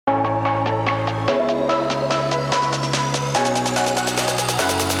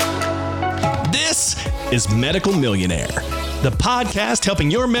is Medical Millionaire, the podcast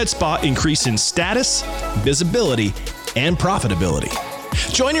helping your med spa increase in status, visibility, and profitability.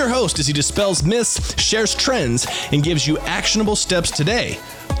 Join your host as he dispels myths, shares trends, and gives you actionable steps today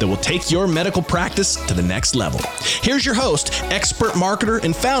that will take your medical practice to the next level. Here's your host, expert marketer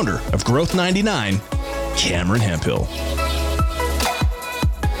and founder of Growth 99, Cameron Hemphill.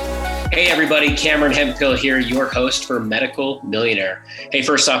 Hey everybody, Cameron Hemphill here, your host for Medical Millionaire. Hey,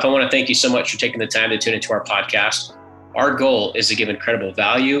 first off, I want to thank you so much for taking the time to tune into our podcast. Our goal is to give incredible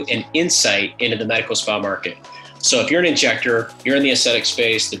value and insight into the medical spa market. So if you're an injector, you're in the aesthetic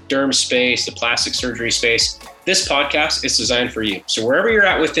space, the derm space, the plastic surgery space, this podcast is designed for you. So wherever you're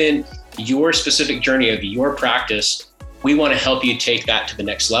at within your specific journey of your practice, we want to help you take that to the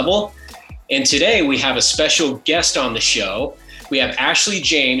next level. And today we have a special guest on the show. We have Ashley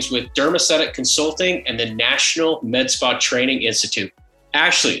James with Dermaesthetic Consulting and the National Med Spa Training Institute.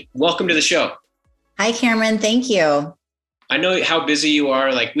 Ashley, welcome to the show. Hi, Cameron. Thank you. I know how busy you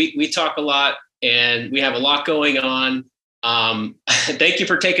are. Like we talk a lot and we have a lot going on. Thank you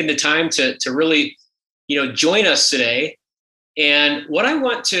for taking the time to really, join us today. And what I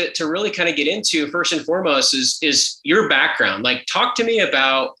want to really kind of get into first and foremost is your background. Like, talk to me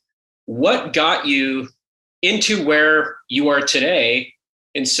about what got you into where you are today.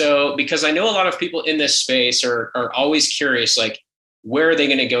 And so, because I know a lot of people in this space are always curious, like, where are they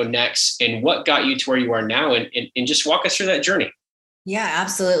going to go next and what got you to where you are now? And just walk us through that journey. Yeah,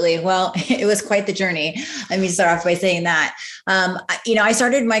 absolutely. Well, it was quite the journey. Let me start off by saying that. I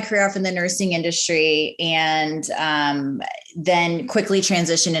started my career off in the nursing industry and then quickly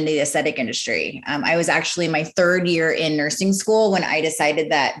transitioned into the aesthetic industry. I was actually my third year in nursing school when I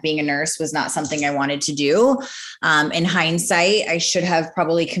decided that being a nurse was not something I wanted to do. In hindsight, I should have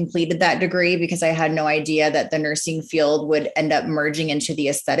probably completed that degree because I had no idea that the nursing field would end up merging into the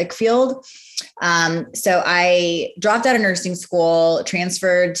aesthetic field. So I dropped out of nursing school,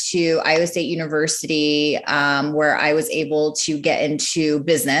 transferred to Iowa State University, where I was able to get into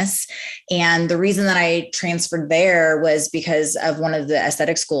business. And the reason that I transferred there was because of one of the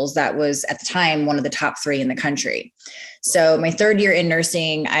aesthetic schools that was at the time one of the top 3 in the country. So my third year in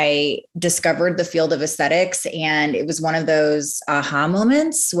nursing, I discovered the field of aesthetics, and it was one of those aha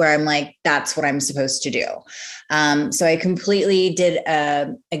moments where I'm like, that's what I'm supposed to do. So I completely did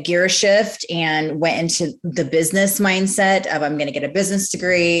a gear shift and went into the business mindset of I'm going to get a business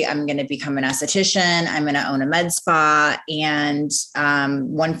degree. I'm going to become an esthetician. I'm going to own a med spa. And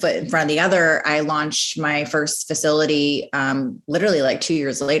one foot in front of the other, I launched my first facility literally like 2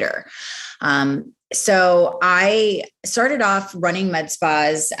 years later. So I started off running med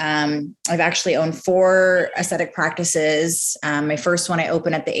spas. I've actually owned 4 aesthetic practices. My first one I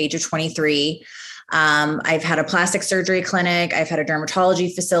opened at the age of 23. I've had a plastic surgery clinic. I've had a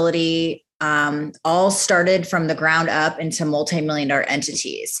dermatology facility, all started from the ground up into multi-million-dollar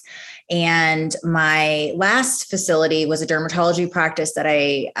entities. And my last facility was a dermatology practice that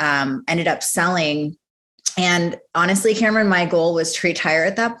I ended up selling. And honestly, Cameron, my goal was to retire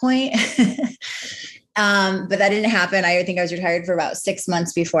at that point. But that didn't happen. I think I was retired for about 6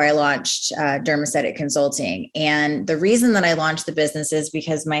 months before I launched Dermaesthetic Consulting. And the reason that I launched the business is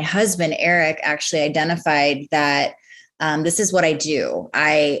because my husband, Eric, actually identified that this is what I do.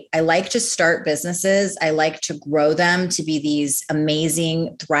 I like to start businesses. I like to grow them to be these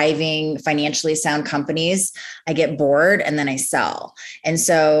amazing, thriving, financially sound companies. I get bored and then I sell. And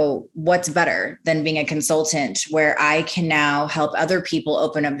so what's better than being a consultant where I can now help other people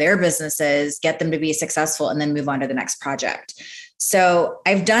open up their businesses, get them to be successful, and then move on to the next project. So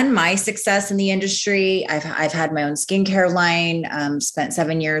I've done my success in the industry. I've had my own skincare line, spent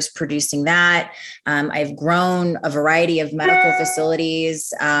 7 years producing that. I've grown a variety of medical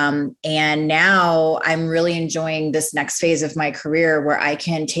facilities. And now I'm really enjoying this next phase of my career where I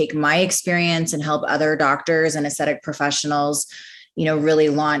can take my experience and help other doctors and aesthetic professionals, really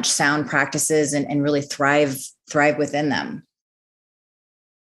launch sound practices and really thrive within them.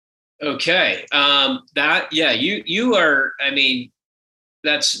 Okay. You are,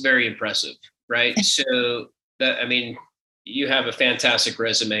 that's very impressive, right? So you have a fantastic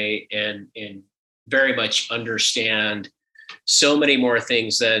resume and very much understand so many more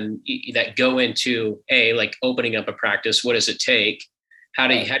things than that go into like opening up a practice. What does it take? How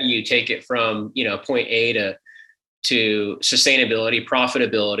do you take it from, point A to sustainability,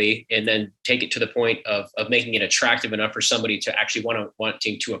 profitability, and then take it to the point of making it attractive enough for somebody to actually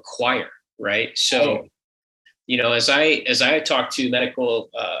wanting to acquire, right? So, as I talk to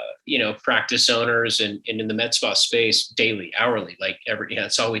medical, practice owners and in the med spa space daily, hourly, like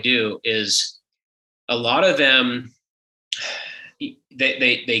that's all we do is a lot of them,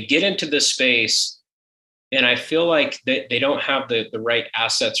 they get into this space And I feel like they don't have the right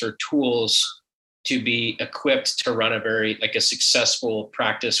assets or tools to be equipped to run a successful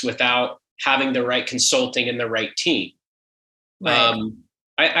practice without having the right consulting and the right team. Right.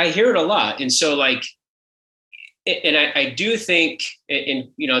 I hear it a lot. And so like, and I do think, and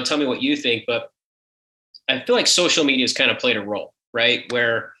tell me what you think, but I feel like social media has kind of played a role, right?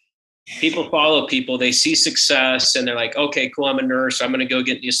 Where people follow people, they see success and they're like, okay, cool, I'm a nurse. I'm going to go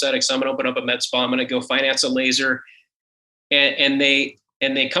get the aesthetics. I'm going to open up a med spa. I'm going to go finance a laser. And they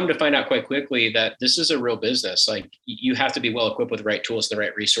come to find out quite quickly that this is a real business. Like you have to be well equipped with the right tools, the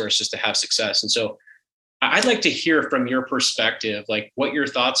right resources to have success. And so I'd like to hear from your perspective, like what your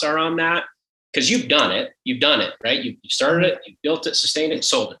thoughts are on that. Because you've done it, right? You started it, you built it, sustained it,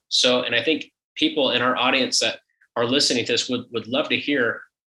 sold it. So, and I think people in our audience that are listening to this would love to hear,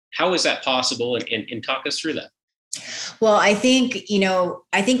 how is that possible? And talk us through that. Well, I think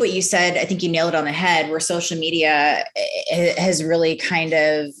what you said, I think you nailed it on the head, where social media has really kind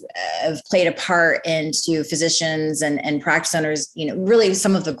of played a part into physicians and practice owners, really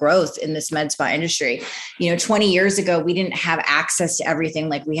some of the growth in this med spa industry. 20 years ago, we didn't have access to everything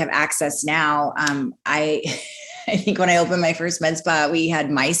like we have access now. I think when I opened my first med spa, we had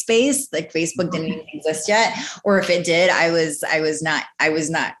MySpace, like Facebook didn't even exist yet. Or if it did, I was not,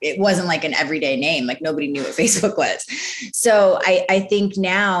 it wasn't like an everyday name. Like nobody knew what Facebook was. So I think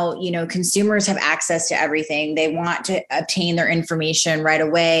now, consumers have access to everything. They want to obtain their information right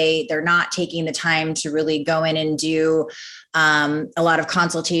away. They're not taking the time to really go in and do a lot of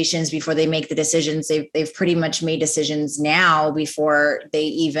consultations before they make the decisions. They've pretty much made decisions now before they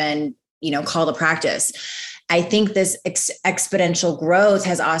even, call the practice. I think this exponential growth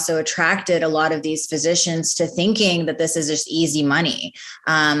has also attracted a lot of these physicians to thinking that this is just easy money.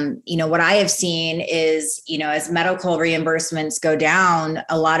 What I have seen is, as medical reimbursements go down,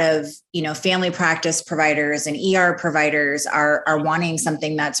 a lot of, family practice providers and ER providers are wanting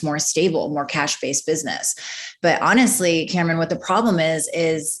something that's more stable, more cash-based business. But honestly, Cameron, what the problem is,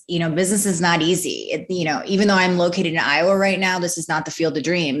 business is not easy. Even though I'm located in Iowa right now, this is not the field of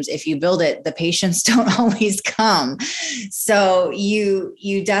dreams. If you build it, the patients don't always come. So you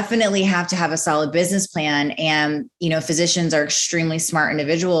definitely have to have a solid business plan. And, physicians are extremely smart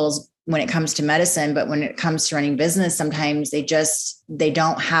individuals when it comes to medicine, but when it comes to running business, sometimes they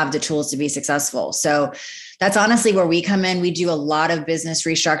don't have the tools to be successful. So that's honestly where we come in. We do a lot of business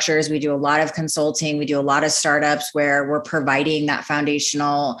restructures. We do a lot of consulting. We do a lot of startups where we're providing that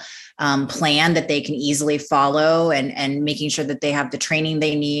foundational plan that they can easily follow and making sure that they have the training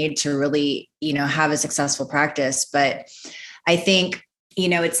they need to really, have a successful practice. But I think,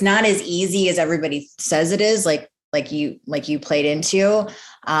 it's not as easy as everybody says it is, like you played into.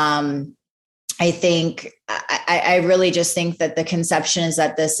 I think I really just think that the conception is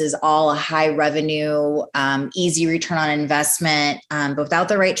that this is all a high revenue, easy return on investment, but without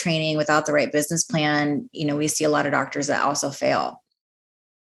the right training, without the right business plan, we see a lot of doctors that also fail.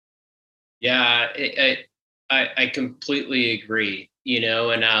 Yeah, I completely agree.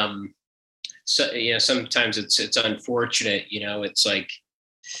 And so sometimes it's unfortunate. It's like,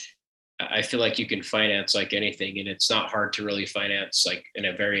 I feel like you can finance like anything, and it's not hard to really finance like in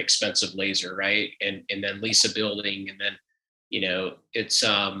a very expensive laser, right? And then lease a building, and then it's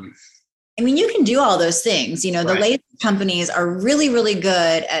you can do all those things. The right. laser companies are really, really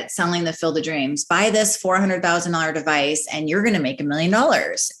good at selling the field of dreams. Buy this $400,000 device and you're going to make $1 million.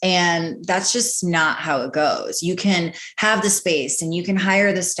 And that's just not how it goes. You can have the space and you can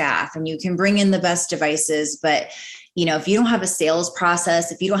hire the staff and you can bring in the best devices, but if you don't have a sales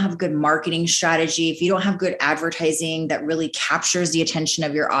process, if you don't have a good marketing strategy, if you don't have good advertising that really captures the attention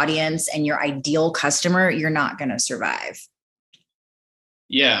of your audience and your ideal customer, you're not going to survive.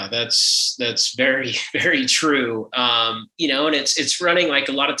 Yeah, that's very, very true. And it's running like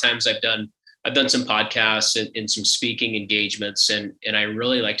a lot of times I've done some podcasts and some speaking engagements, and I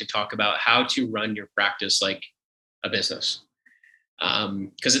really like to talk about how to run your practice like a business.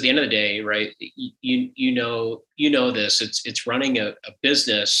 Because at the end of the day, right, you know this, it's running a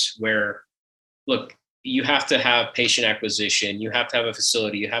business where, look, you have to have patient acquisition, you have to have a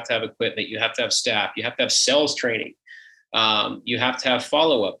facility, you have to have equipment, you have to have staff, you have to have sales training, you have to have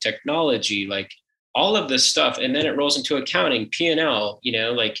follow-up technology, like all of this stuff. And then it rolls into accounting, P&L,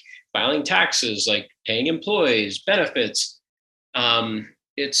 like filing taxes, like paying employees, benefits.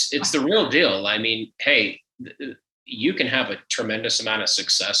 It's the real deal. I mean, hey, you can have a tremendous amount of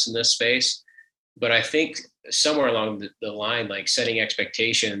success in this space, but I think somewhere along the line, like setting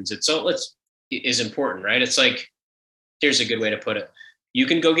expectations, is important, right? It's like, here's a good way to put it. You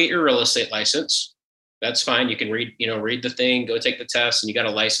can go get your real estate license. That's fine. You can read the thing, go take the test, and you got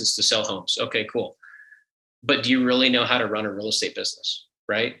a license to sell homes. Okay, cool. but do you really know how to run a real estate business?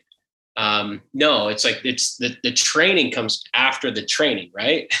 Right. No, it's like, it's the training comes after the training,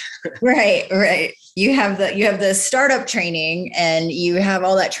 right? Right. You have the startup training, and you have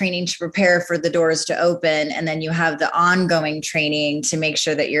all that training to prepare for the doors to open. And then you have the ongoing training to make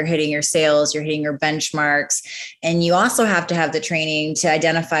sure that you're hitting your sales, you're hitting your benchmarks. And you also have to have the training to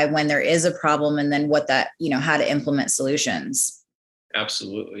identify when there is a problem, and then how to implement solutions.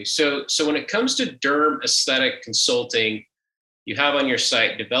 Absolutely. So when it comes to derm aesthetic consulting, you have on your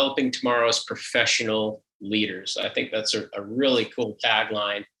site, developing tomorrow's professional leaders. I think that's a really cool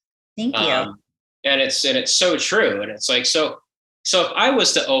tagline. Thank you. And it's so true. And it's like, so if I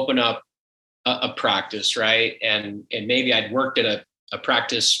was to open up a practice, right, and maybe I'd worked at a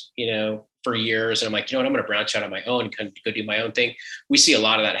practice, for years, and I'm like, I'm going to branch out on my own, go do my own thing. We see a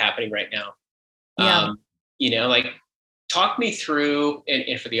lot of that happening right now. Yeah. Like, talk me through,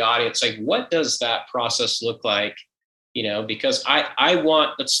 and for the audience, like, what does that process look like? Because I'm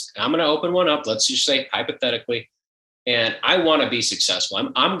going to open one up, let's just say hypothetically, and I want to be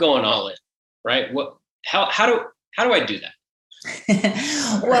successful. I'm going all in, right? How do I do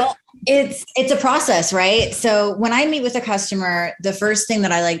that? Well, it's a process, right? So when I meet with a customer, the first thing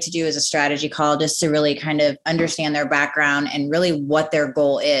that I like to do is a strategy call, just to really kind of understand their background and really what their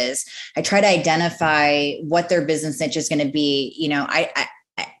goal is. I try to identify what their business niche is going to be.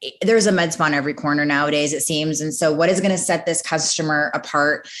 There's a med spa on every corner nowadays, it seems. And so what is going to set this customer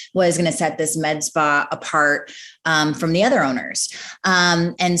apart? What is going to set this med spa apart from the other owners?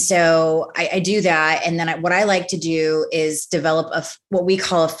 And so I do that. And then what I like to do is develop what we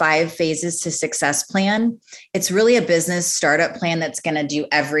call a 5 phases to success plan. It's really a business startup plan that's going to do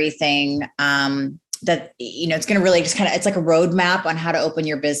everything that, it's going to really just it's like a roadmap on how to open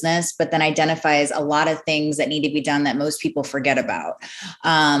your business, but then identifies a lot of things that need to be done that most people forget about.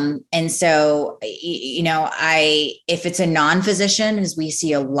 And so, if it's a non-physician, as we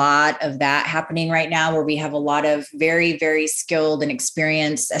see a lot of that happening right now, where we have a lot of very, very skilled and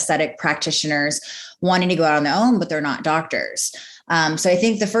experienced aesthetic practitioners wanting to go out on their own, but they're not doctors. So I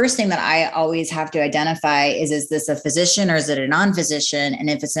think the first thing that I always have to identify is this a physician or is it a non-physician? And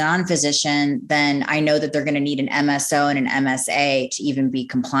if it's a non-physician, then I know that they're going to need an MSO and an MSA to even be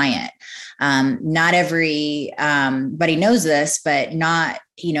compliant. Not everybody knows this, but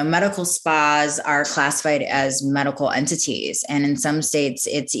medical spas are classified as medical entities. And in some states,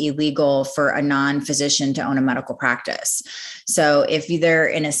 it's illegal for a non-physician to own a medical practice. So if they're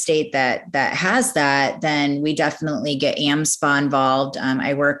in a state that has that, then we definitely get AmSpa involved.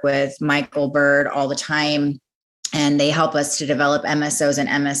 I work with Michael Bird all the time, and they help us to develop MSOs and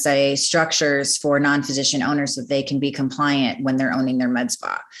MSA structures for non-physician owners so that they can be compliant when they're owning their med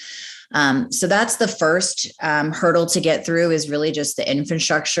spa. So that's the first hurdle to get through, is really just the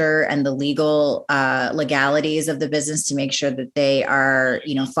infrastructure and the legalities of the business to make sure that they are,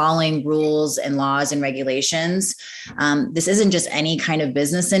 following rules and laws and regulations. This isn't just any kind of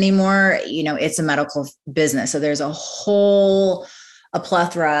business anymore. It's a medical business. So there's a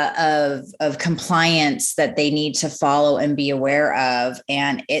plethora of compliance that they need to follow and be aware of.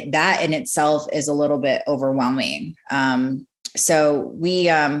 And that in itself is a little bit overwhelming. So we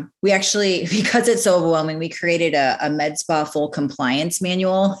actually, because it's so overwhelming, we created a med spa full compliance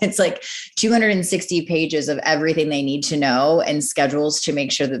manual. It's like 260 pages of everything they need to know and schedules to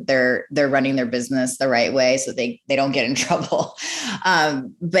make sure that they're running their business the right way so they don't get in trouble.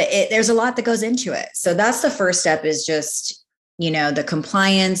 But there's a lot that goes into it. So that's the first step, is just, the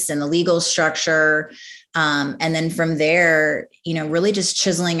compliance and the legal structure. And then from there, really just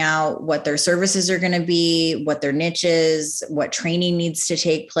chiseling out what their services are going to be, what their niche is, what training needs to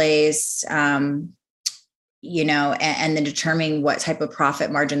take place, and then determining what type of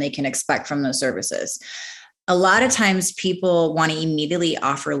profit margin they can expect from those services. A lot of times people want to immediately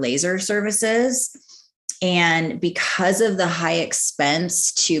offer laser services. And because of the high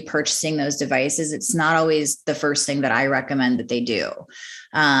expense to purchasing those devices, it's not always the first thing that I recommend that they do.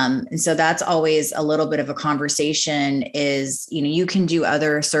 And so that's always a little bit of a conversation, is, you can do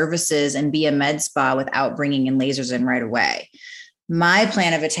other services and be a med spa without bringing in lasers in right away. My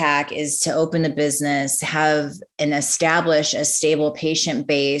plan of attack is to open the business, have and establish a stable patient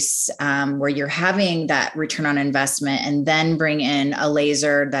base where you're having that return on investment, and then bring in a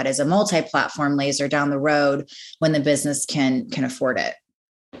laser that is a multi-platform laser down the road when the business can afford it.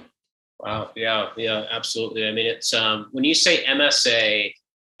 Wow. Yeah, absolutely. I mean, it's when you say MSA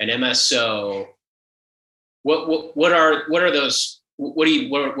and MSO, what are those? What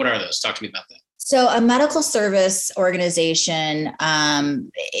are those? Talk to me about that. So a medical service organization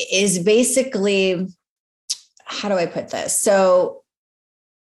is basically, how do I put this? So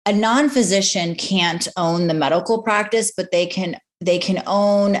a non-physician can't own the medical practice, but they can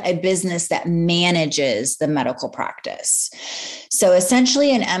own a business that manages the medical practice. So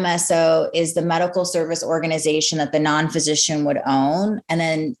essentially an MSO is the medical service organization that the non-physician would own. And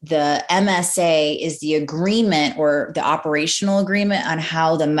then the MSA is the agreement or the operational agreement on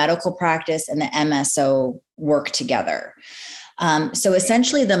how the medical practice and the MSO work together. So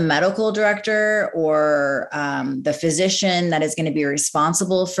essentially the medical director or the physician that is going to be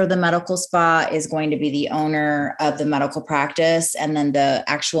responsible for the medical spa is going to be the owner of the medical practice. And then the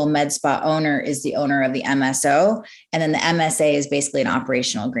actual med spa owner is the owner of the MSO. And then the MSA is basically an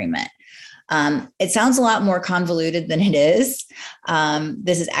operational agreement. It sounds a lot more convoluted than it is.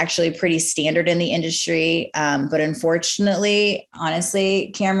 This is actually pretty standard in the industry. But unfortunately,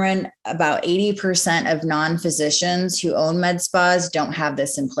 honestly, Cameron, about 80% of non-physicians who own med spas don't have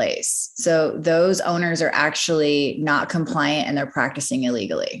this in place. So those owners are actually not compliant and they're practicing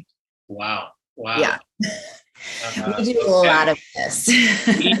illegally. Wow. Yeah. We do a lot of this.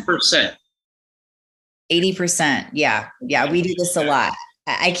 80%. 80%. Yeah. We do this a lot.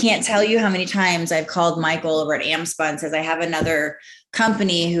 I can't tell you how many times I've called Michael over at AmSpa and says, I have another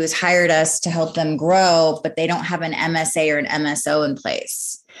company who has hired us to help them grow, but they don't have an MSA or an MSO in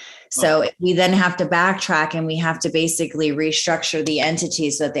place. So we then have to backtrack and we have to basically restructure the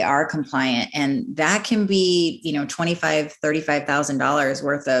entities so that they are compliant. And that can be, $25,000, $35,000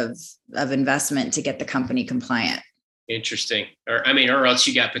 worth of investment to get the company compliant. Interesting. Or else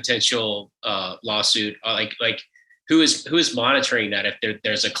you got potential lawsuit, like who is monitoring that if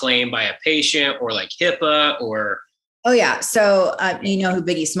there's a claim by a patient or like HIPAA or? Oh yeah. So you know who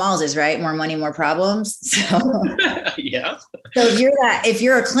Biggie Smalls is, right? More money, more problems. So yeah. So if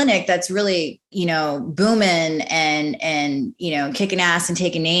you're a clinic that's really, booming and kicking ass and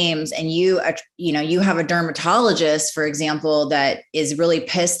taking names, and you have a dermatologist, for example, that is really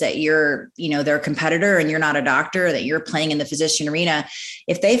pissed that you're, their competitor and you're not a doctor, that you're playing in the physician arena.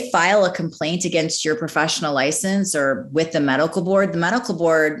 If they file a complaint against your professional license or with the medical board,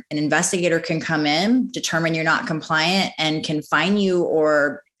 an investigator can come in, determine you're not compliant, and can fine you,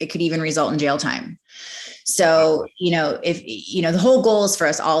 or it could even result in jail time. So, if, the whole goal is for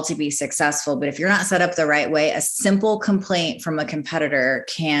us all to be successful, but if you're not set up the right way, a simple complaint from a competitor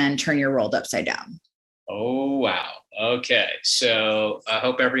can turn your world upside down. Oh, wow. Okay. So I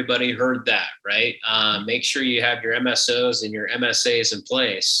hope everybody heard that, right? Make sure you have your MSOs and your MSAs in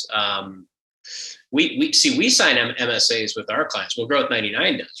place. We sign MSAs with our clients. Well, Growth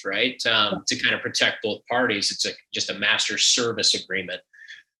 99 does, right? To kind of protect both parties. It's just a master service agreement.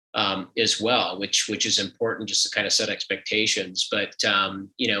 As well, which is important just to kind of set expectations. But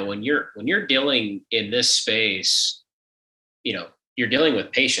when you're dealing in this space, you're dealing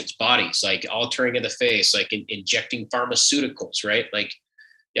with patients' bodies, like altering of the face, like injecting pharmaceuticals, right? Like,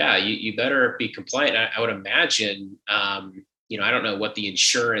 yeah, you better be compliant. I would imagine, I don't know what the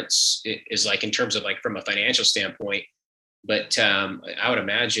insurance is like in terms of like from a financial standpoint, but I would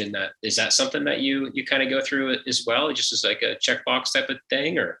imagine that, is that something that you kind of go through as well, just as like a checkbox type of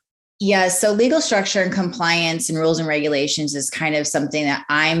thing, or? Yeah. So legal structure and compliance and rules and regulations is kind of something that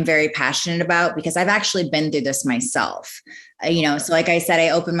I'm very passionate about, because I've actually been through this myself. So like I said, I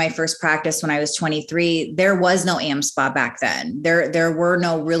opened my first practice when I was 23. There was no AmSpa back then. There were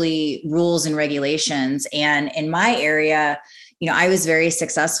no really rules and regulations. And in my area, I was very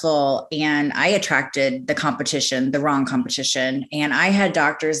successful and I attracted the wrong competition. And I had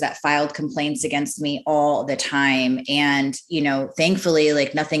doctors that filed complaints against me all the time. And, thankfully,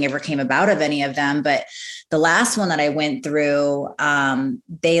 like nothing ever came about of any of them. But the last one that I went through,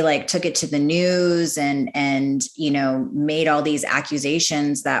 they like took it to the news and made all these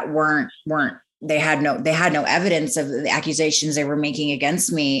accusations that weren't they had no evidence of the accusations they were making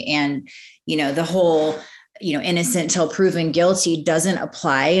against me. And, the whole innocent till proven guilty doesn't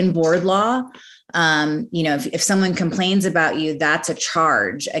apply in board law. If someone complains about you, that's a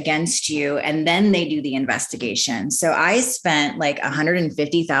charge against you, and then they do the investigation. So I spent like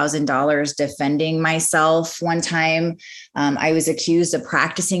 $150,000 defending myself one time. I was accused of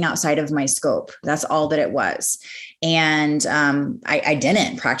practicing outside of my scope. That's all that it was. And I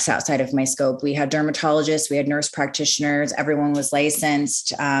didn't practice outside of my scope. We had dermatologists, we had nurse practitioners, everyone was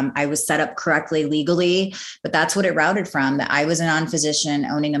licensed. I was set up correctly legally, but that's what it routed from, that I was a non-physician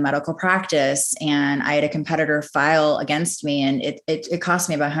owning a medical practice, and I had a competitor file against me, and it cost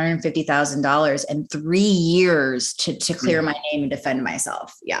me about $150,000 and 3 years to clear my name and defend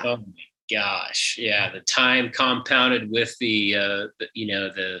myself. Yeah. Oh my gosh. Yeah. The time compounded with the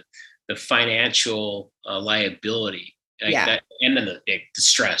financial liability, like that, and then the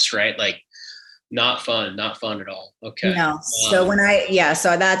stress, right? Like, Not fun at all. Okay. No. So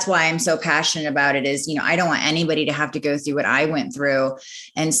so that's why I'm so passionate about it is, I don't want anybody to have to go through what I went through.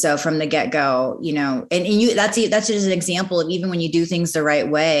 And so from the get go, that's just an example of even when you do things the right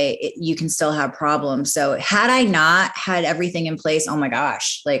way, you can still have problems. So had I not had everything in place, oh my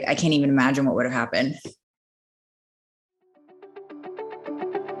gosh, like I can't even imagine what would have happened.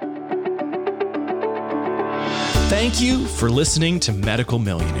 Thank you for listening to Medical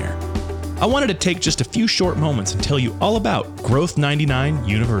Millionaire. I wanted to take just a few short moments and tell you all about Growth 99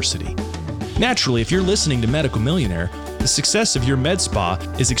 University. Naturally, if you're listening to Medical Millionaire, the success of your med spa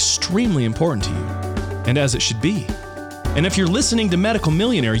is extremely important to you, and as it should be. And if you're listening to Medical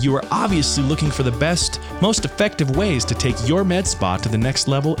Millionaire, you are obviously looking for the best, most effective ways to take your med spa to the next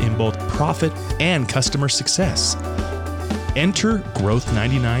level in both profit and customer success. Enter Growth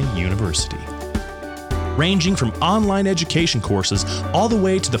 99 University. Ranging from online education courses all the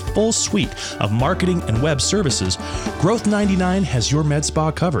way to the full suite of marketing and web services, Growth 99 has your med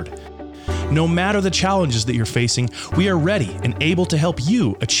spa covered. No matter the challenges that you're facing, we are ready and able to help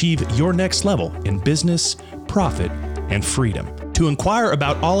you achieve your next level in business, profit, and freedom. To inquire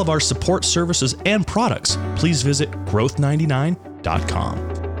about all of our support services and products, please visit growth99.com.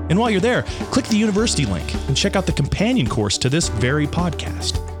 And while you're there, click the university link and check out the companion course to this very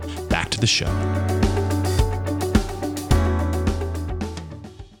podcast. Back to the show.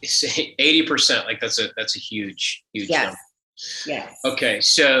 80%, like that's a huge Yes. jump. Yes. Okay.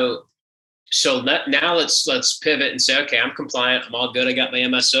 So now let's pivot and say, okay, I'm compliant. I'm all good. I got my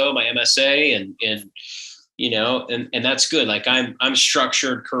MSO, my MSA, and that's good. Like I'm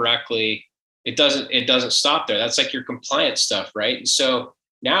structured correctly. It doesn't stop there. That's like your compliance stuff. Right. And so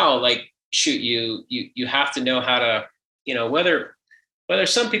now like, shoot, you have to know how to, whether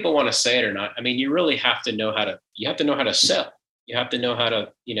some people want to say it or not, I mean, you really have to know how to sell. You have to know how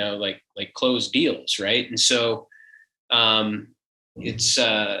to, like close deals. Right. And so, it's,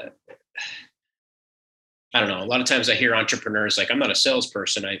 I don't know. A lot of times I hear entrepreneurs, like, I'm not a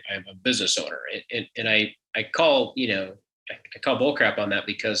salesperson. I'm a business owner. And I call, I call bullcrap on that,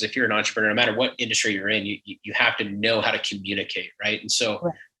 because if you're an entrepreneur, no matter what industry you're in, you have to know how to communicate. Right. And so,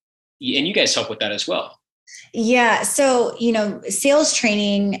 and you guys help with that as well. Yeah. So, sales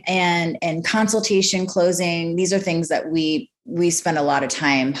training and consultation closing, these are things that we spend a lot of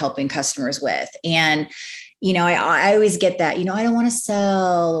time helping customers with. And, I always get that, I don't want to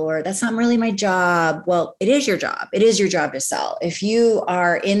sell, or that's not really my job. Well, it is your job. It is your job to sell. If you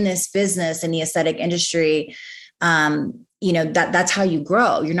are in this business, in the aesthetic industry, that's how you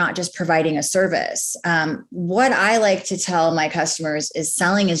grow. You're not just providing a service. What I like to tell my customers is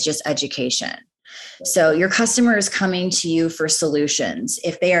selling is just education. So your customer is coming to you for solutions.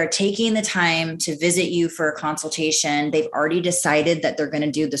 If they are taking the time to visit you for a consultation, they've already decided that they're going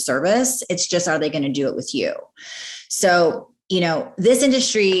to do the service. It's just, are they going to do it with you? So, this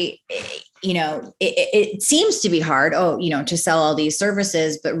industry, it seems to be hard, to sell all these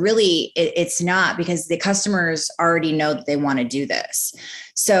services, but really it's not, because the customers already know that they want to do this.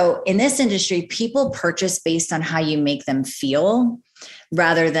 So in this industry, people purchase based on how you make them feel,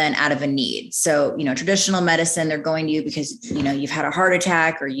 rather than out of a need. So, traditional medicine, they're going to you because, you've had a heart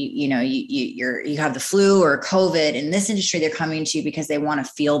attack, or you have the flu or COVID. In this industry, they're coming to you because they want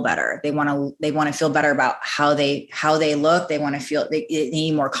to feel better. They want to feel better about how they look. They want to feel, they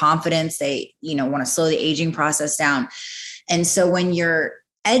need more confidence. They, want to slow the aging process down. And so when you're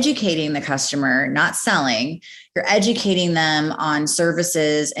educating the customer, not selling, you're educating them on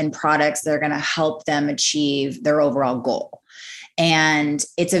services and products that are going to help them achieve their overall goal. And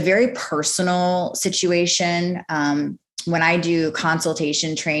it's a very personal situation. When I do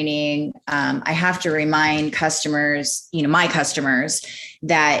consultation training, I have to remind customers, my customers,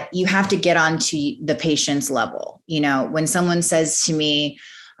 that you have to get onto the patient's level. When someone says to me,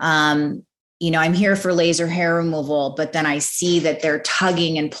 I'm here for laser hair removal, but then I see that they're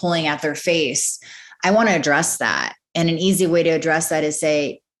tugging and pulling at their face, I want to address that. And an easy way to address that is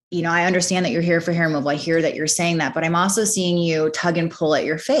say, I understand that you're here for hair removal. I hear that you're saying that, but I'm also seeing you tug and pull at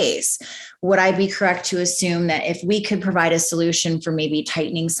your face. Would I be correct to assume that if we could provide a solution for maybe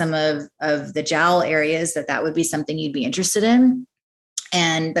tightening some of the jowl areas, that would be something you'd be interested in?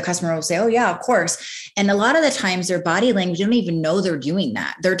 And the customer will say, oh yeah, of course. And a lot of the times their body language, they don't even know they're doing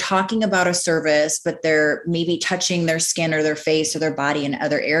that. They're talking about a service, but they're maybe touching their skin or their face or their body in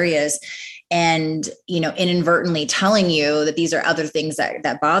other areas. And, inadvertently telling you that these are other things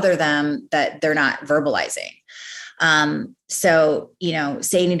that bother them that they're not verbalizing. So,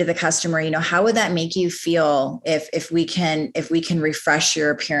 saying to the customer, how would that make you feel if we can refresh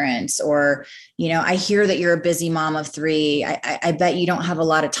your appearance? Or, I hear that you're a busy mom of 3. I bet you don't have a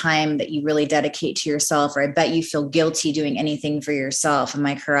lot of time that you really dedicate to yourself, or I bet you feel guilty doing anything for yourself. Am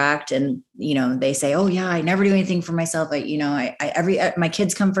I correct? And, they say, oh yeah, I never do anything for myself. My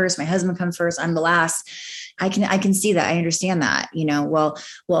kids come first, my husband comes first, I'm the last. I can see that. I understand that,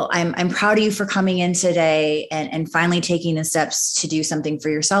 well, I'm proud of you for coming in today and finally taking the steps to do something for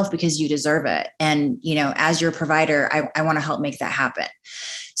yourself, because you deserve it. And, as your provider, I want to help make that happen.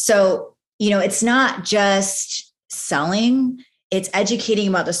 So, it's not just selling, it's educating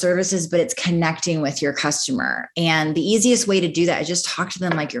about the services, but it's connecting with your customer. And the easiest way to do that is just talk to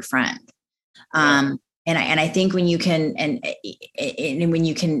them like your friend. And I think when you can, and when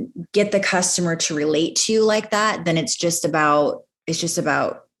you can get the customer to relate to you like that, then it's just about,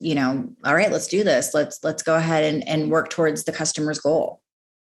 all right, let's do this. Let's go ahead and work towards the customer's goal.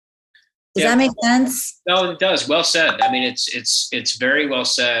 Does that make sense? No, it does. Well said. I mean, it's very well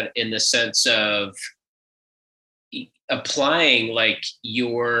said in the sense of applying like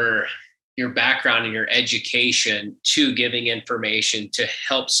your background and your education to giving information to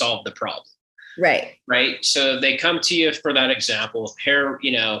help solve the problem. Right. So they come to you for that example, hair,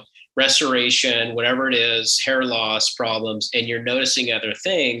 restoration, whatever it is, hair loss problems, and you're noticing other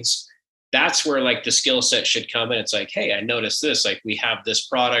things. That's where like the skill set should come in. It's like, hey, I noticed this, like we have this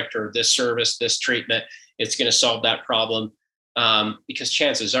product or this service, this treatment, it's going to solve that problem. Because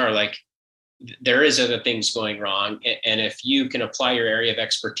chances are like there is other things going wrong. And if you can apply your area of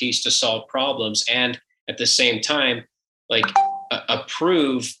expertise to solve problems and at the same time, like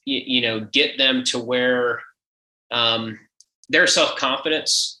approve, get them to where their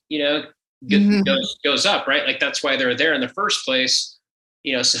self-confidence, goes up, right? Like that's why they're there in the first place,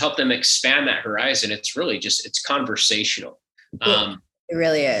 to help them expand that horizon. It's really just, it's conversational. It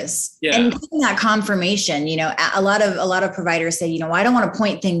really is. Yeah. And getting that confirmation, a lot of providers say, I don't want to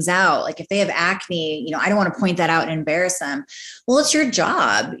point things out. Like if they have acne, I don't want to point that out and embarrass them. Well, it's your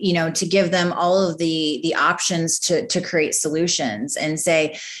job, to give them all of the options to create solutions and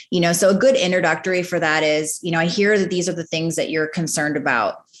say, so a good introductory for that is, I hear that these are the things that you're concerned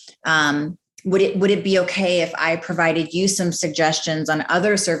about. Would it be okay if I provided you some suggestions on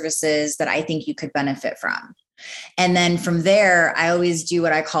other services that I think you could benefit from? And then from there, I always do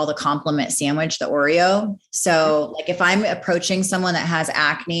what I call the compliment sandwich, the Oreo. So like if I'm approaching someone that has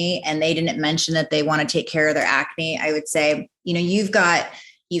acne and they didn't mention that they want to take care of their acne, I would say, you've got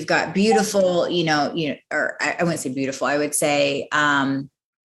beautiful, or I wouldn't say beautiful. I would say,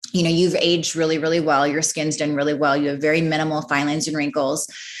 you've aged really, really well. Your skin's done really well. You have very minimal fine lines and wrinkles.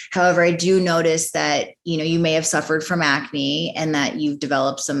 However, I do notice that, you may have suffered from acne and that you've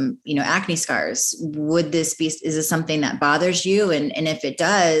developed some, acne scars. Is this something that bothers you? And if it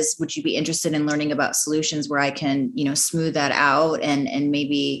does, would you be interested in learning about solutions where I can, smooth that out and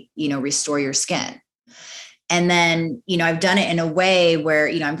maybe, restore your skin? And then, I've done it in a way where,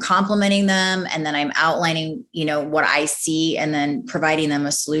 I'm complimenting them and then I'm outlining, what I see and then providing them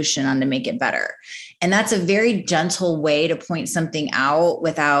a solution on to make it better. And that's a very gentle way to point something out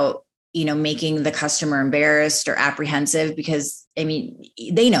without, making the customer embarrassed or apprehensive, because they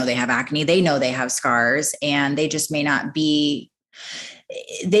know they have acne, they know they have scars, and they just may be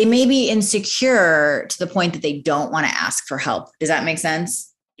insecure to the point that they don't want to ask for help. Does that make sense?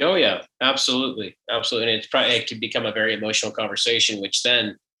 Oh yeah, absolutely. Absolutely. And it can become a very emotional conversation, which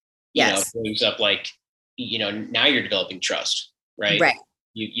then, brings up like, now you're developing trust, right? Right.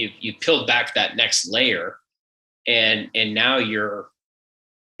 You peeled back that next layer and now you're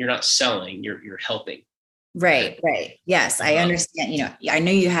not selling, you're helping. Right. Yes, I understand. I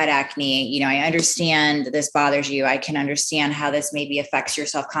know you had acne, I understand this bothers you. I can understand how this maybe affects your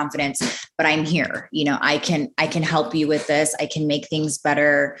self-confidence, but I'm here, I can help you with this. I can make things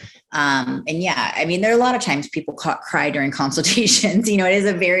better. And yeah, there are a lot of times people cry during consultations, it is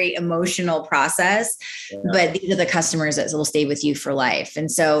a very emotional process, but these are the customers that will stay with you for life. And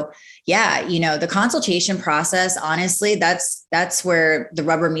so, yeah, the consultation process, honestly, that's where the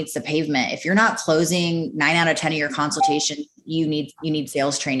rubber meets the pavement. If you're not closing 9 out of 10 of your consultation, you need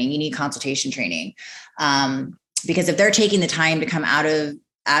sales training, you need consultation training. Because if they're taking the time to come out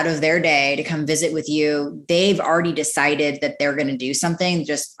of their day to come visit with you, they've already decided that they're going to do something.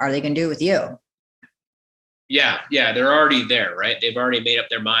 Just, are they going to do it with you? Yeah. They're already there, right? They've already made up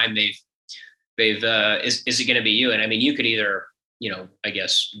their mind. Is it going to be you? And you could either, I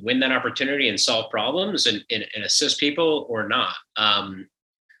guess, win that opportunity and solve problems and assist people or not. And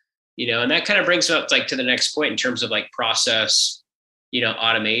that kind of brings up like to the next point in terms of like process,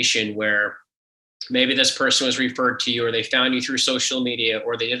 automation, where, maybe this person was referred to you, or they found you through social media,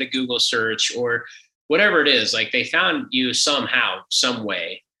 or they did a Google search, or whatever it is, like they found you somehow, some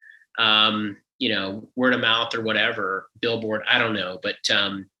way, word of mouth or whatever, billboard, I don't know. But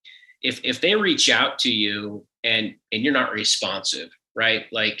if they reach out to you and you're not responsive, right?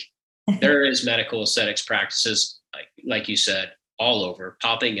 Like there is medical aesthetics practices, like you said, all over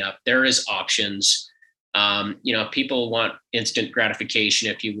popping up. There is options. People want instant gratification,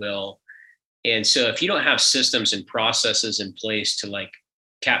 if you will. And so if you don't have systems and processes in place to like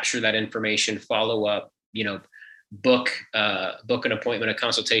capture that information, follow up, book an appointment, a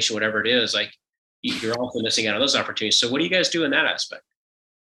consultation, whatever it is, like you're also missing out on those opportunities. So what do you guys do in that aspect?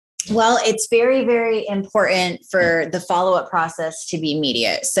 Well, it's very, very important for the follow-up process to be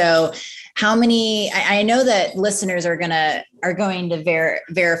immediate. So I know that listeners are going to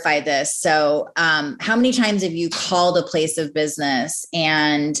verify this. So how many times have you called a place of business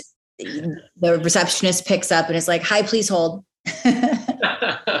and the receptionist picks up and is like, "Hi, please hold." Yep.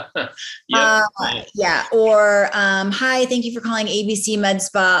 Yeah. Or, "Hi, thank you for calling ABC Med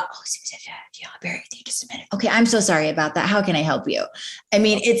Spa." "Oh, just a minute. Okay. I'm so sorry about that. How can I help you?" I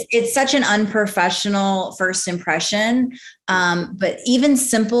mean, it's such an unprofessional first impression. But even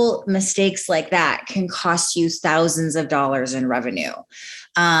simple mistakes like that can cost you thousands of dollars in revenue.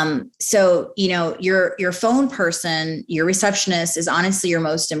 So, your phone person, your receptionist is honestly your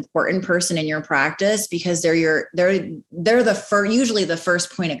most important person in your practice, because they're usually the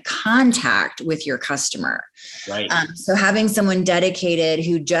first point of contact with your customer. Right. So having someone dedicated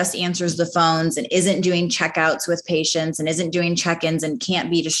who just answers the phones and isn't doing checkouts with patients and isn't doing check-ins and can't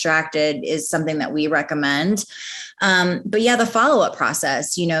be distracted is something that we recommend. But yeah, the follow-up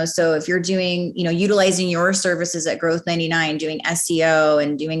process, so if you're doing, utilizing your services at Growth 99, doing SEO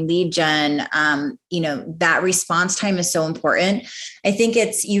and doing lead gen, that response time is so important. I think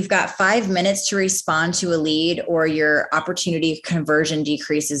you've got 5 minutes to respond to a lead, or your opportunity conversion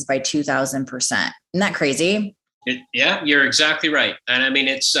decreases by 2,000%. Isn't that crazy? Yeah, you're exactly right. And I mean,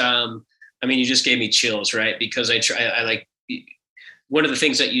 you just gave me chills, right? Because I like, one of the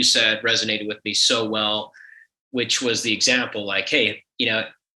things that you said resonated with me so well, which was the example like, "Hey,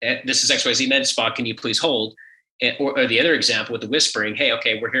 this is XYZ Med Spa. Can you please hold?" Or the other example with the whispering, "Hey,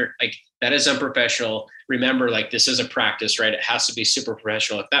 okay, we're here." Like, that is unprofessional. Remember, like, this is a practice, right? It has to be super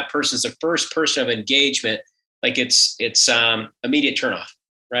professional. If that person's the first person of engagement, like it's immediate turnoff,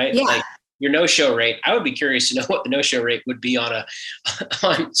 right? Yeah. Like your no-show rate. I would be curious to know what the no-show rate would be on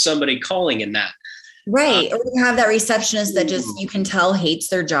on somebody calling in that. Right. Or you have that receptionist that just, you can tell, hates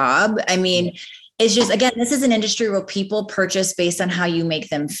their job. I mean, it's just, again, this is an industry where people purchase based on how you make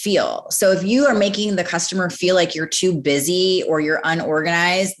them feel. So if you are making the customer feel like you're too busy or you're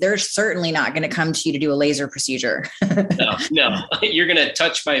unorganized, they're certainly not going to come to you to do a laser procedure. No, you're going to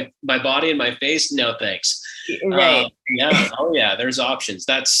touch my body and my face. No, thanks. Right. Yeah. Oh yeah. There's options.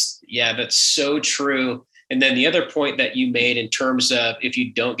 That's so true. And then the other point that you made in terms of, if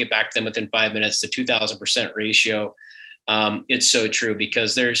you don't get back to them within 5 minutes, the 2,000% ratio, it's so true,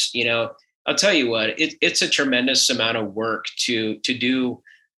 because there's, I'll tell you what, it's a tremendous amount of work to do,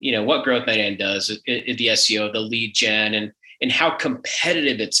 what Growth 99 does, the SEO, the lead gen, and how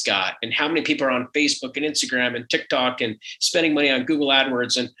competitive it's got, and how many people are on Facebook and Instagram and TikTok and spending money on Google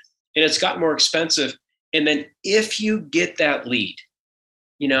AdWords, and it's gotten more expensive. And then if you get that lead,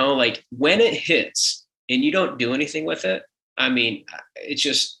 like when it hits and you don't do anything with it, I mean,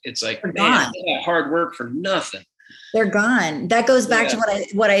 it's like, man, hard work for nothing. They're gone. That goes back to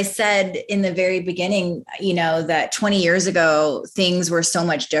what I said in the very beginning, that 20 years ago, things were so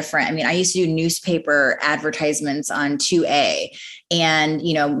much different. I mean, I used to do newspaper advertisements on 2A and,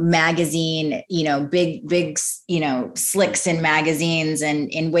 magazine, big, slicks in magazines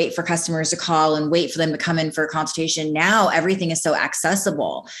and wait for customers to call and wait for them to come in for a consultation. Now everything is so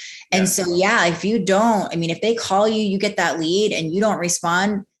accessible. And so, if you don't, if they call you, you get that lead and you don't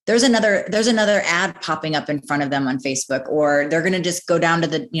respond, there's another ad popping up in front of them on Facebook, or they're going to just go down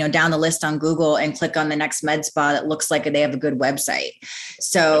to down the list on Google and click on the next med spa that looks like they have a good website.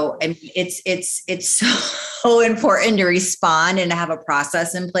 So it's so important to respond and to have a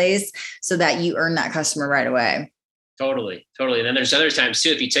process in place so that you earn that customer right away. Totally. And then there's other times too,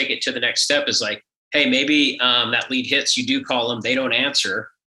 if you take it to the next step, is like, hey, maybe that lead hits, you do call them, they don't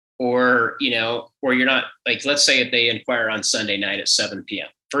answer, or you're not, like, let's say if they inquire on Sunday night at 7 p.m.,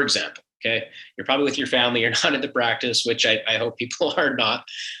 for example, okay, you're probably with your family, you're not at the practice, which I hope people are not,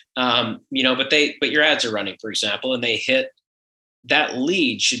 but your ads are running, for example, and they hit. That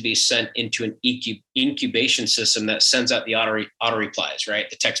lead should be sent into an incubation system that sends out the auto replies, right?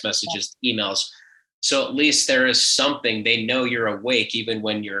 The text messages, emails. So at least there is something, they know you're awake, even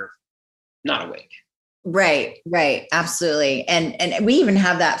when you're not awake. Right. Absolutely. And we even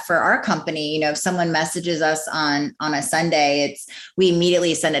have that for our company. If someone messages us on a Sunday, we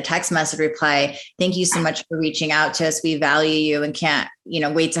immediately send a text message reply. Thank you so much for reaching out to us. We value you and can't,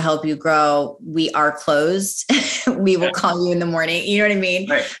 wait to help you grow. We are closed. We will call you in the morning. You know what I mean?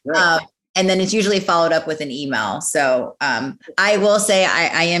 Right. And then it's usually followed up with an email. So I will say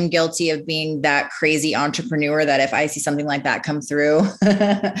I am guilty of being that crazy entrepreneur that if I see something like that come through,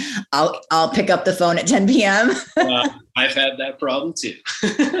 I'll pick up the phone at 10 p.m. I've had that problem too.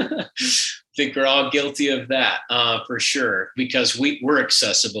 I think we're all guilty of that for sure, because we're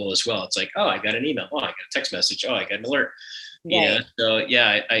accessible as well. It's like, oh, I got an email. Oh, I got a text message. Oh, I got an alert. Right. So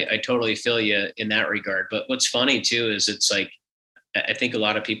yeah, I totally feel you in that regard. But what's funny too is it's like, I think a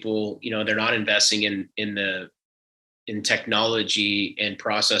lot of people, they're not investing in technology and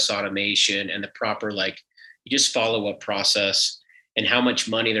process automation and the proper, you just follow up process, and how much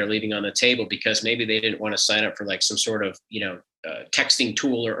money they're leaving on the table because maybe they didn't want to sign up for some sort of, texting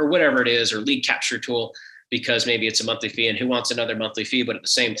tool or whatever it is, or lead capture tool, because maybe it's a monthly fee, and who wants another monthly fee? But at the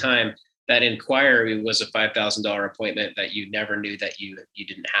same time, that inquiry was a $5,000 appointment that you never knew that you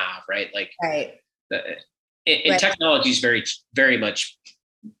didn't have, right? Right. And technology is very, very much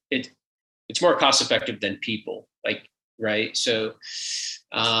it's more cost effective than people, right? So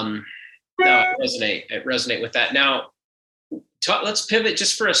no, I resonate with that. Now let's pivot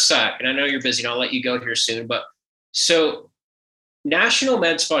just for a sec, and I know you're busy and I'll let you go here soon, but so National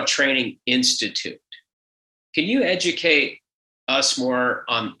Med Spa Training Institute, can you educate us more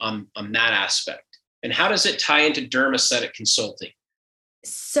on that aspect, and how does it tie into Derm Aesthetic Consulting?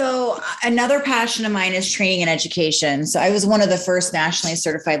 So another passion of mine is training and education. So I was one of the first nationally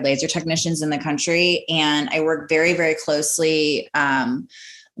certified laser technicians in the country, and I worked very, very closely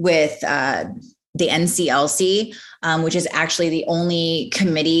with the NCLC, which is actually the only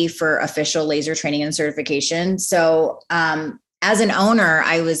committee for official laser training and certification. So as an owner,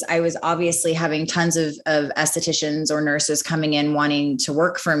 I was obviously having tons of estheticians or nurses coming in wanting to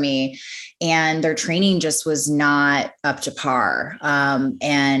work for me, and their training just was not up to par.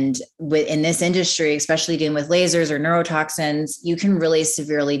 And in this industry, especially dealing with lasers or neurotoxins, you can really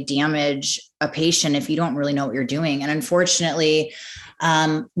severely damage a patient if you don't really know what you're doing. And unfortunately,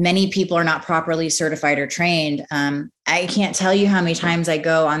 many people are not properly certified or trained. I can't tell you how many times I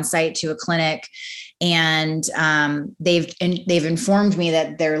go on site to a clinic, and they've informed me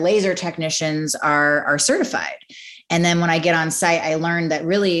that their laser technicians are certified. And then when I get on site, I learned that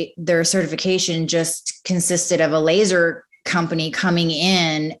really their certification just consisted of a laser company coming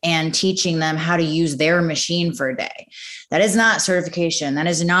in and teaching them how to use their machine for a day. That is not certification. That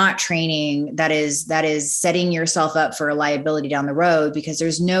is not training. That is setting yourself up for a liability down the road, because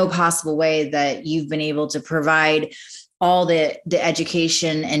there's no possible way that you've been able to provide all the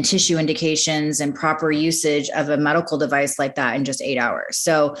education and tissue indications and proper usage of a medical device like that in just 8 hours.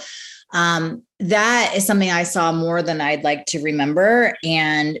 So that is something I saw more than I'd like to remember.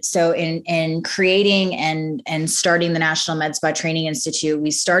 And so in creating and starting the National Med Spa Training Institute,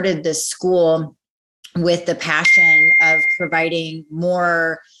 we started this school with the passion of providing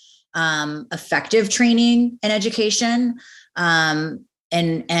more effective training and education.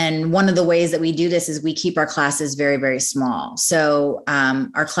 And one of the ways that we do this is we keep our classes very, very small. So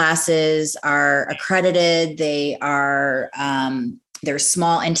our classes are accredited. They are they're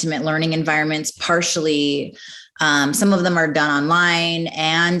small, intimate learning environments, partially. Some of them are done online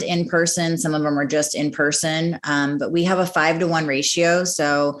and in person. Some of them are just in person. But we have a 5-to-1 ratio.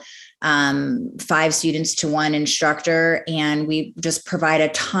 So 5 students to 1 instructor. And we just provide a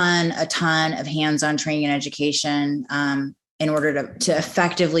ton of hands-on training and education in order to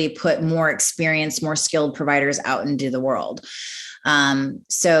effectively put more experienced, more skilled providers out into the world.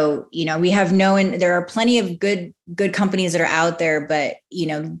 So, we have there are plenty of good companies that are out there, but,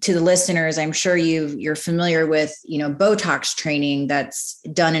 to the listeners, I'm sure you're familiar with, Botox training that's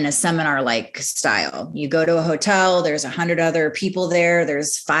done in a seminar-like style. You go to a hotel, there's 100 other people there.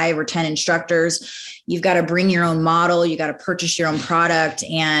 There's 5 or 10 instructors. You've got to bring your own model. You got to purchase your own product,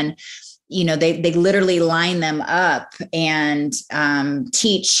 and they literally line them up and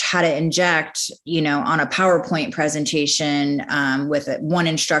teach how to inject, on a PowerPoint presentation with one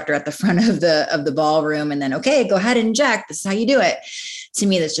instructor at the front of the ballroom. And then, okay, go ahead and inject. This is how you do it. To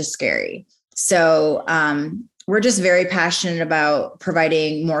me, that's just scary. So we're just very passionate about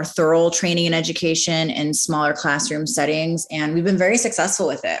providing more thorough training and education in smaller classroom settings. And we've been very successful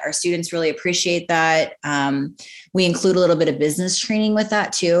with it. Our students really appreciate that. We include a little bit of business training with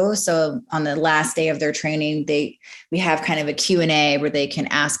that too. So on the last day of their training, we have kind of a Q&A where they can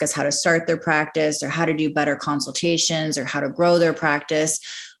ask us how to start their practice, or how to do better consultations, or how to grow their practice.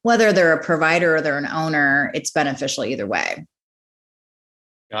 whether they're a provider or they're an owner, it's beneficial either way.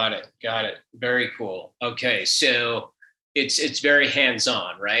 Got it. Got it. Very cool. Okay. So it's very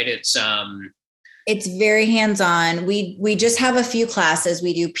hands-on, right? It's very hands-on. We just have a few classes.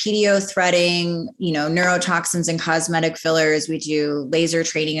 We do PDO threading, neurotoxins and cosmetic fillers. We do laser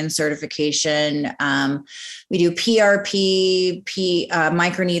training and certification. We do PRP,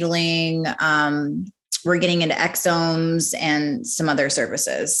 microneedling. We're getting into exomes and some other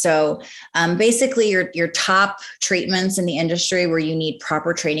services. So basically your top treatments in the industry where you need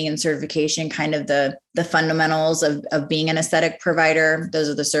proper training and certification, kind of the fundamentals of being an aesthetic provider, those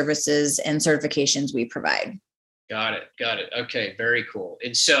are the services and certifications we provide. Got it. Okay, very cool.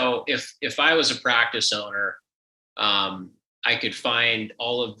 And so if I was a practice owner, I could find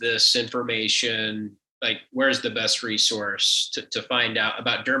all of this information, like where's the best resource to find out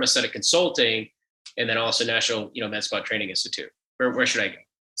about dermaesthetic consulting, and then also National, Med Spa Training Institute. Where should I go?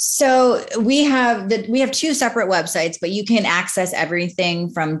 So we have two separate websites, but you can access everything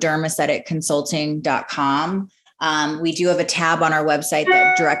from dermaestheticconsulting.com. We do have a tab on our website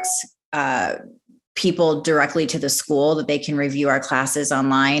that directs people directly to the school that they can review our classes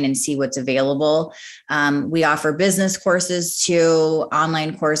online and see what's available. We offer business courses too,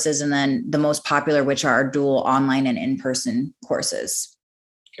 online courses, and then the most popular, which are our dual online and in-person courses.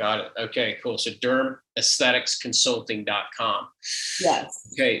 Got it. Okay, cool. So dermaestheticsconsulting.com. Yes.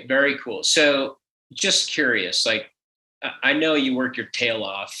 Okay, very cool. So just curious, like I know you work your tail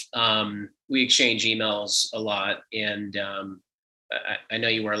off. We exchange emails a lot, and I know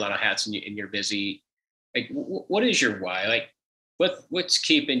you wear a lot of hats and you're busy. Like, what is your why? Like, what's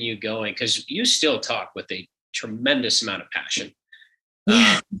keeping you going? Because you still talk with a tremendous amount of passion.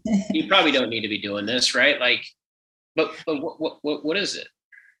 You probably don't need to be doing this, right? Like, but what is it?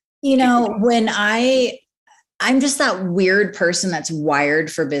 When I'm just that weird person that's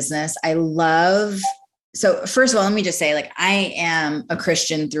wired for business. So first of all, let me just say, like, I am a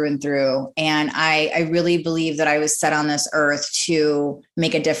Christian through and through. And I really believe that I was set on this earth to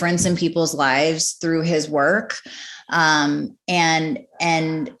make a difference in people's lives through his work. And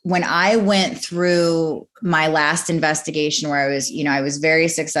when I went through my last investigation where I was very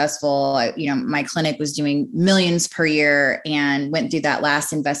successful, my clinic was doing millions per year, and went through that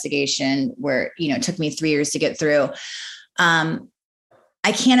last investigation where, it took me 3 years to get through.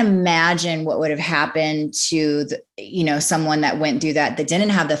 I can't imagine what would have happened to someone that went through that didn't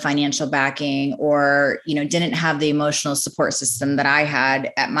have the financial backing or, didn't have the emotional support system that I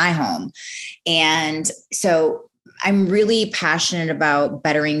had at my home. And so I'm really passionate about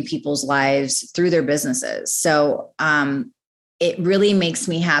bettering people's lives through their businesses. So it really makes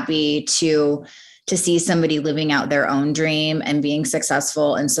me happy to see somebody living out their own dream and being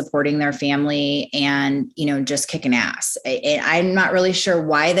successful and supporting their family and, just kicking ass. I'm not really sure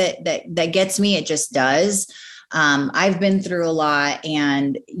why that gets me. It just does. I've been through a lot,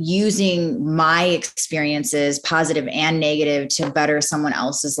 and using my experiences, positive and negative, to better someone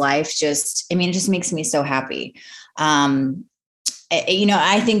else's life, it just makes me so happy. I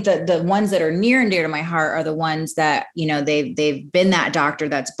think that the ones that are near and dear to my heart are the ones that, they've been that doctor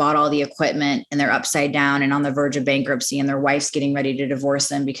that's bought all the equipment and they're upside down and on the verge of bankruptcy, and their wife's getting ready to divorce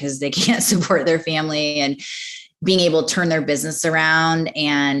them because they can't support their family, and being able to turn their business around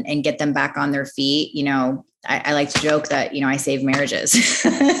and get them back on their feet. I like to joke that, I save marriages.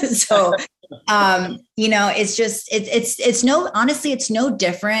 So, it's no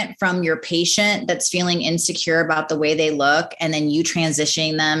different from your patient that's feeling insecure about the way they look, and then you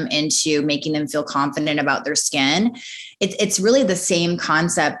transitioning them into making them feel confident about their skin. It's really the same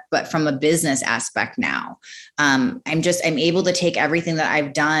concept, but from a business aspect now. I'm able to take everything that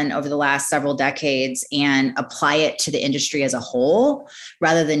I've done over the last several decades and apply it to the industry as a whole,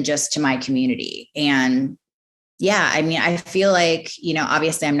 rather than just to my community. And yeah, I feel like,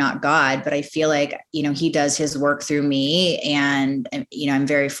 obviously I'm not God, but I feel like, he does his work through me, and, I'm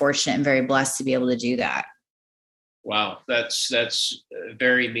very fortunate and very blessed to be able to do that. Wow. That's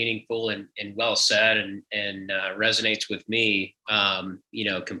very meaningful and well said, and resonates with me,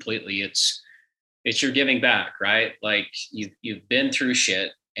 completely. It's your giving back, right? Like you've been through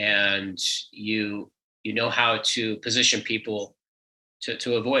shit, and you know how to position people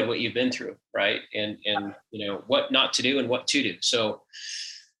to avoid what you've been through, right? And what not to do and what to do. So,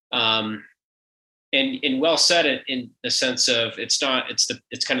 and well said in the sense of it's kind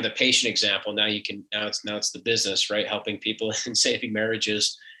of the patient example. Now it's the business, right? Helping people and saving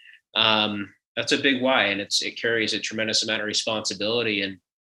marriages. That's a big why, and it carries a tremendous amount of responsibility. And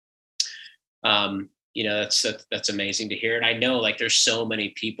that's amazing to hear. And I know, like, there's so many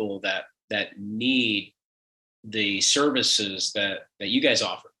people that need the services that you guys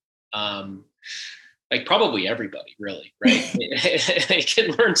offer, Like probably everybody, really, right? They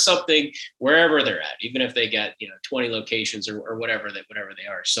can learn something wherever they're at, even if they got 20 locations or whatever they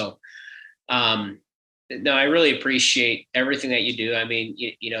are. So, no, I really appreciate everything that you do. I mean,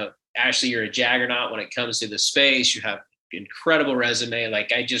 Ashley, you're a juggernaut when it comes to the space. You have incredible resume.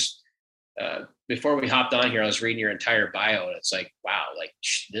 Like I just before we hopped on here, I was reading your entire bio, and it's like, wow, like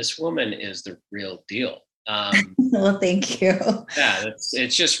this woman is the real deal. Well, thank you. Yeah,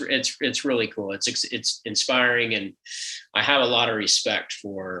 it's really cool. It's inspiring, and I have a lot of respect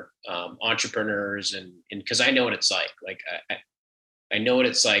for entrepreneurs, and because I know what it's like. Like I know what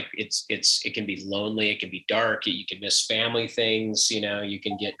it's like. It can be lonely. It can be dark. You can miss family things. You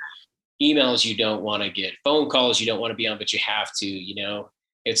can get emails you don't want to get, phone calls you don't want to be on, but you have to.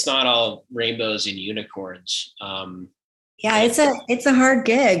 It's not all rainbows and unicorns. Yeah, it's a hard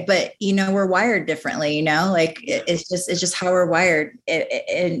gig, but we're wired differently. Like it's just how we're wired.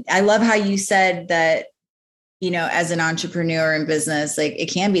 And I love how you said that. As an entrepreneur in business, like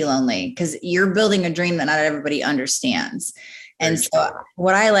it can be lonely because you're building a dream that not everybody understands. And so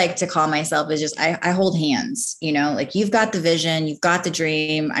what I like to call myself is just, I hold hands, like you've got the vision, you've got the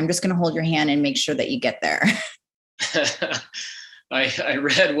dream. I'm just going to hold your hand and make sure that you get there. I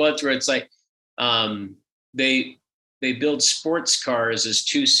read once where it's like, they build sports cars as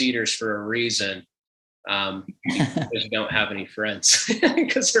 2-seaters for a reason. Because you don't have any friends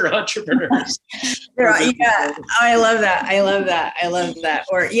because they're entrepreneurs. Yeah, I love that. I love that.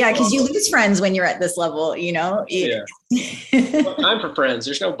 Or because you lose friends when you're at this level. Yeah. No time for friends.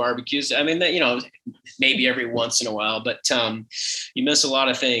 There's no barbecues. I mean, maybe every once in a while, but you miss a lot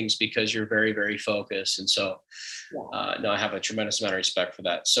of things because you're very, very focused. And so, no, I have a tremendous amount of respect for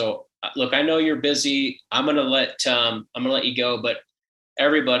that. So, look, I know you're busy. I'm gonna let you go, but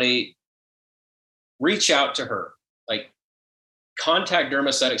everybody, reach out to her. Like, contact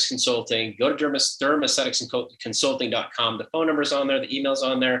Dermaesthetics Consulting. Go to dermaestheticsconsulting.com. The phone number's on there. The email's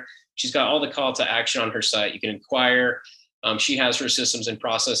on there. She's got all the call to action on her site. You can inquire. She has her systems and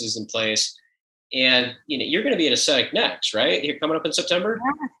processes in place. And you're going to be at Aesthetic Next, right? You're coming up in September.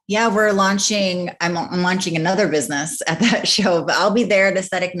 Yeah, I'm launching another business at that show, but I'll be there at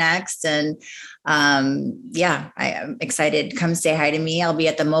Aesthetic Next. And I am excited. Come say hi to me. I'll be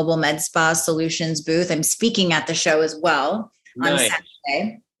at the Mobile Med Spa Solutions booth. I'm speaking at the show as well on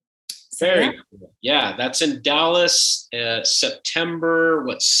Saturday. Very cool. Yeah, that's in Dallas, September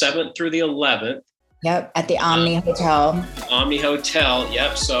 7th through the 11th. Yep, at the Omni Hotel. Omni Hotel,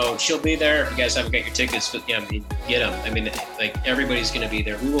 yep. So she'll be there. If you guys haven't got your tickets, get them. I mean, like everybody's going to be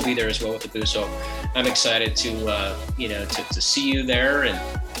there. We will be there as well with the booth. So I'm excited to see you there, and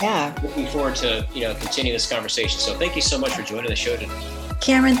looking forward to continue this conversation. So thank you so much for joining the show today.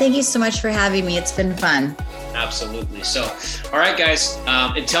 Cameron, thank you so much for having me. It's been fun. Absolutely. So, all right, guys.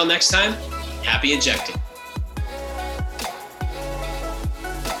 Until next time, happy injecting.